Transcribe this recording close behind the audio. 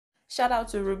Shout out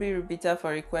to Ruby Rubita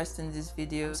for requesting this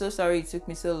video. I'm so sorry it took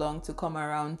me so long to come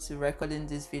around to recording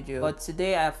this video, but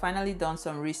today I have finally done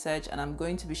some research and I'm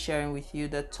going to be sharing with you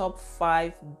the top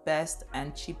 5 best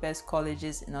and cheapest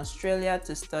colleges in Australia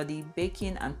to study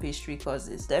baking and pastry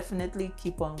courses. Definitely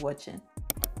keep on watching.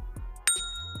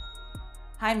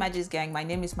 Hi Magis gang, my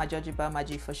name is Majojiba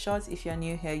Maji for short. If you're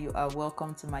new here, you are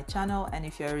welcome to my channel, and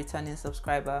if you're a returning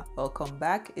subscriber, welcome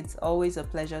back. It's always a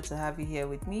pleasure to have you here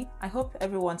with me. I hope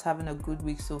everyone's having a good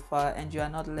week so far and you are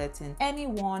not letting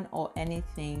anyone or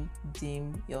anything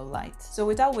dim your light. So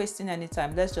without wasting any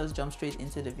time, let's just jump straight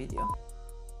into the video.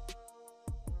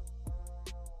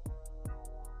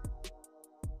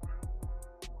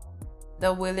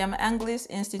 The William Anglis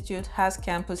Institute has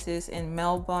campuses in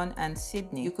Melbourne and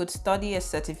Sydney. You could study a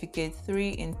Certificate 3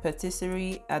 in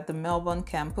Patisserie at the Melbourne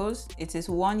campus. It is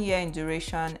 1 year in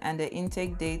duration and the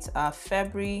intake dates are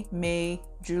February, May,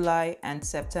 July and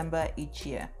September each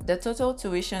year. The total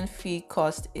tuition fee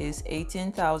cost is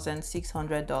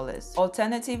 $18,600.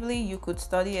 Alternatively, you could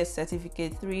study a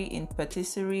Certificate 3 in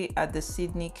Patisserie at the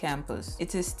Sydney campus.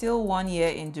 It is still 1 year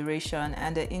in duration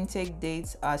and the intake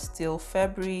dates are still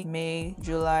February, May,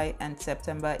 July and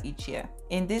September each year.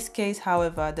 In this case,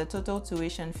 however, the total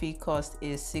tuition fee cost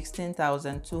is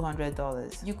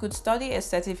 $16,200. You could study a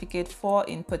Certificate 4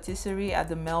 in Patisserie at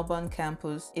the Melbourne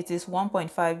campus. It is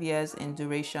 1.5 years in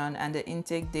duration and the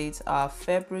intake dates are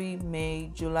February,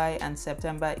 May, July and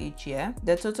September each year.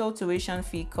 The total tuition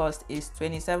fee cost is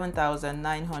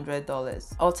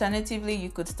 $27,900. Alternatively, you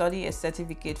could study a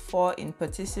Certificate 4 in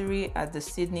Patisserie at the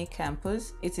Sydney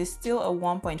campus. It is still a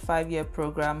 1.5 year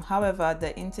program. However,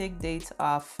 the intake dates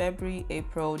are February,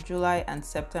 April, July and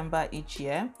September each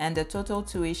year, and the total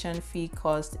tuition fee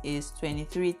cost is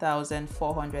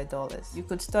 $23,400. You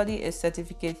could study a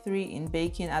Certificate 3 in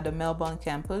baking at the Melbourne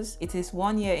campus. It is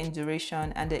 1 year in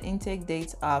duration and the intake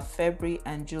dates are February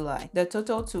and July. The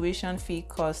total tuition fee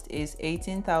cost is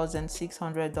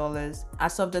 $18,600.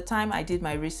 As of the time I did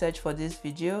my research for this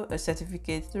video, a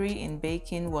Certificate 3 in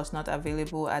baking was not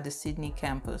available at the Sydney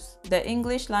campus. The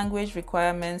English language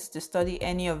requirements to study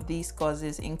any of these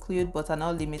courses include but are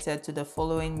not limited to the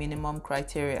following minimum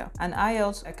criteria: an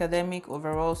IELTS academic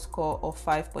overall score of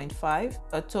 5.5,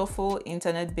 a TOEFL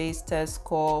internet-based test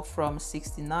score from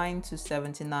 69 to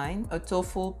 79, a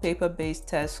TOEFL paper-based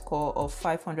test score of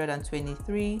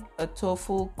 523, a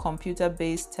TOEFL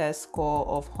computer-based test score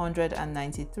of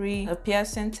 193, a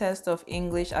Pearson test of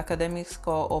English academic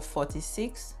score of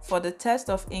 46. For the test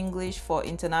of English for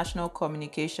international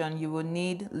communication, you will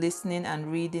need listening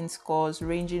and reading scores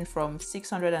ranging from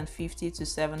 650 to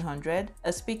 700,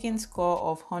 a speaking score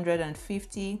of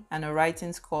 150 and a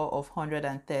writing score of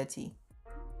 130.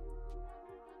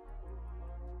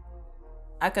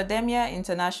 Academia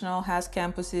International has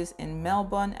campuses in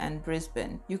Melbourne and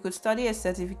Brisbane. You could study a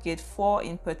Certificate 4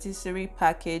 in Patisserie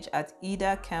package at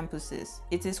either campuses.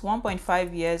 It is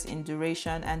 1.5 years in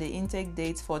duration and the intake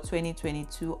dates for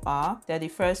 2022 are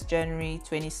 31st January,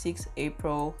 26th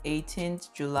April,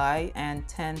 18th July and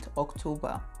 10th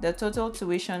October. The total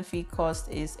tuition fee cost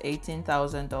is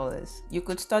 $18,000. You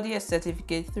could study a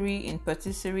Certificate 3 in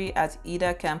Patisserie at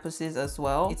either campuses as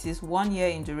well. It is 1 year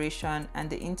in duration and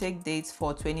the intake dates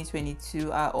for 2022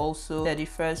 are also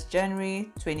 31st January,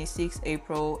 26th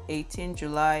April, 18th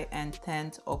July and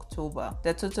 10th October.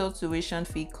 The total tuition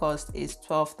fee cost is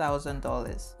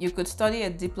 $12,000. You could study a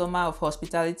Diploma of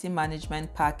Hospitality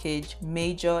Management package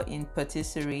major in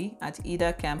Patisserie at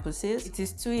either campuses. It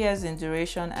is 2 years in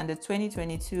duration and the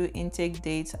 2022 intake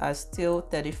dates are still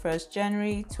 31st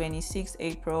January, 26th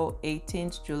April,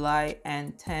 18th July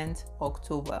and 10th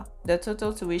October. The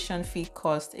total tuition fee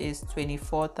cost is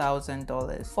 $24,000.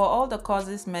 For all the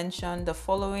courses mentioned, the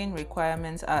following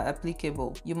requirements are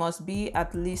applicable. You must be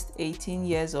at least 18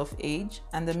 years of age,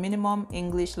 and the minimum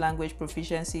English language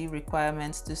proficiency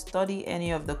requirements to study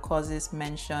any of the courses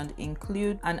mentioned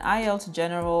include an IELTS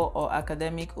general or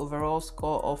academic overall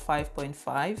score of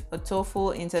 5.5, a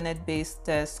TOEFL internet-based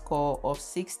test score of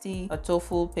 60, a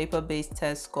TOEFL paper-based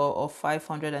test score of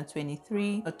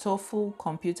 523, a TOEFL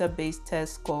computer-based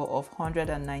test score of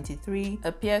 193,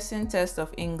 a Pearson test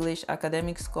of English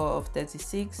academic score of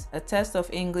 36, a test of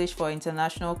English for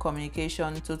international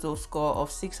communication total score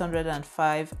of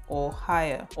 605 or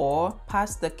higher, or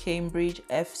pass the Cambridge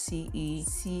FCE,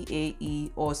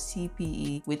 CAE or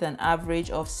CPE with an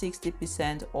average of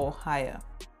 60% or higher.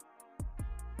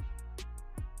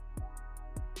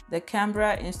 The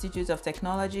Canberra Institute of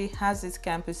Technology has its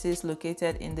campuses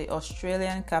located in the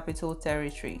Australian Capital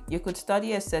Territory. You could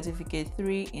study a Certificate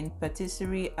 3 in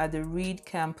Patisserie at the Reed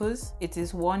campus. It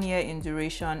is 1 year in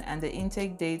duration and the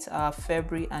intake dates are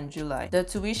February and July. The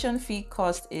tuition fee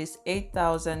cost is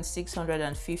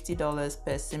 $8,650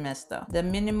 per semester. The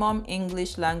minimum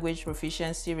English language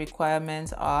proficiency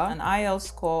requirements are an IELTS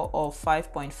score of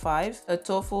 5.5, a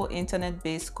TOEFL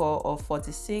internet-based score of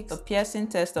 46, a Pearson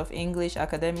test of English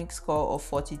academic score of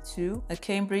 42, a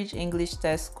Cambridge English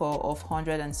test score of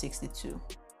 162.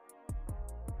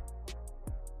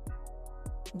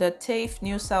 The TAFE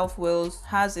New South Wales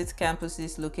has its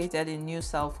campuses located in New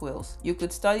South Wales. You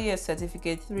could study a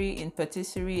Certificate 3 in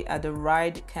Patisserie at the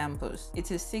Ryde campus.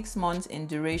 It is 6 months in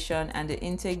duration and the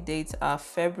intake dates are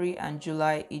February and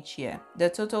July each year. The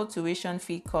total tuition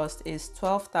fee cost is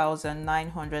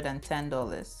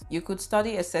 $12,910. You could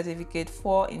study a Certificate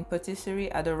 4 in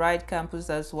Patisserie at the Ryde campus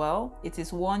as well. It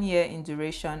is 1 year in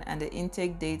duration and the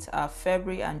intake dates are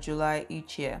February and July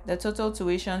each year. The total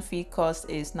tuition fee cost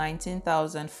is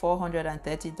 $19,430.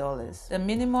 The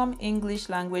minimum English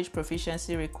language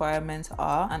proficiency requirements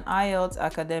are an IELTS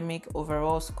academic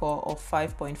overall score of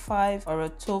 5.5 or a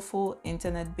TOEFL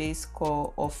internet-based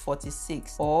score of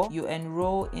 46, or you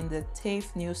enroll in the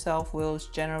TAFE New South Wales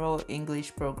General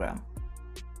English Program.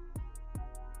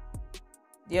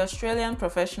 The Australian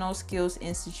Professional Skills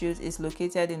Institute is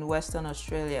located in Western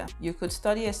Australia. You could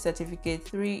study a Certificate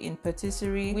 3 in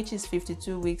Patisserie, which is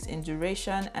 52 weeks in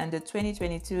duration, and the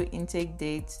 2022 intake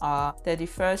dates are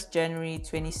 31st January,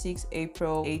 26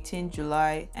 April, 18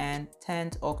 July, and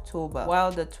 10th October,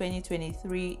 while the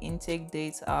 2023 intake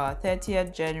dates are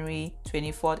 30th January,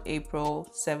 24th April,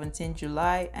 17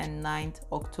 July, and 9th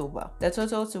October. The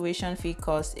total tuition fee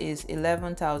cost is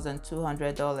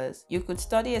 $11,200. You could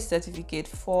study a Certificate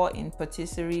 4 in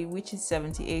Patisserie, which is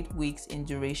 78 weeks in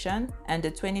duration, and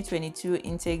the 2022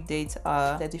 intake dates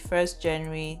are 31st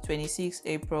January, 26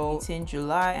 April, 18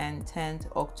 July, and 10th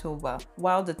October,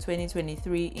 while the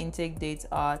 2023 intake dates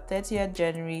are 30th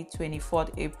January, 24th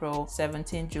April,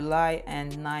 17 July,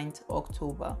 and 9th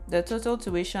October. The total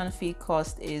tuition fee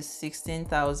cost is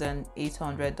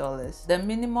 $16,800. The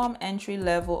minimum entry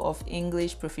level of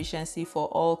English proficiency for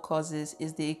all courses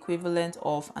is the equivalent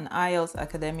of an IELTS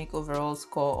academic overall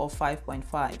score of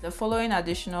 5.5. The following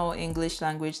additional English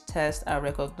language tests are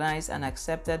recognized and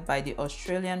accepted by the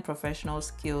Australian Professional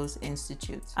Skills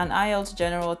Institute: an IELTS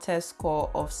general test score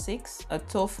of 6, a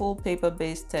TOEFL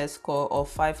paper-based test score of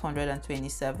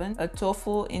 527, a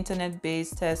TOEFL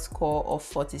internet-based test score of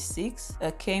 46,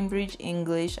 a Cambridge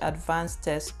English advanced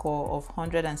test score of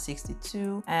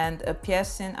 162, and a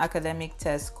Pearson academic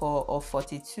test score of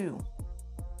 42.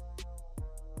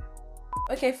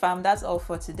 Okay fam, that's all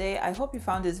for today. I hope you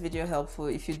found this video helpful.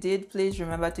 If you did, please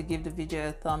remember to give the video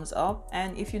a thumbs up,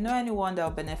 and if you know anyone that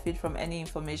will benefit from any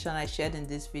information I shared in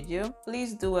this video,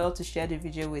 please do well to share the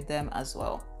video with them as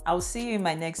well. I'll see you in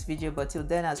my next video, but till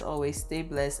then, as always, stay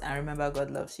blessed and remember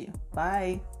God loves you.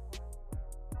 Bye.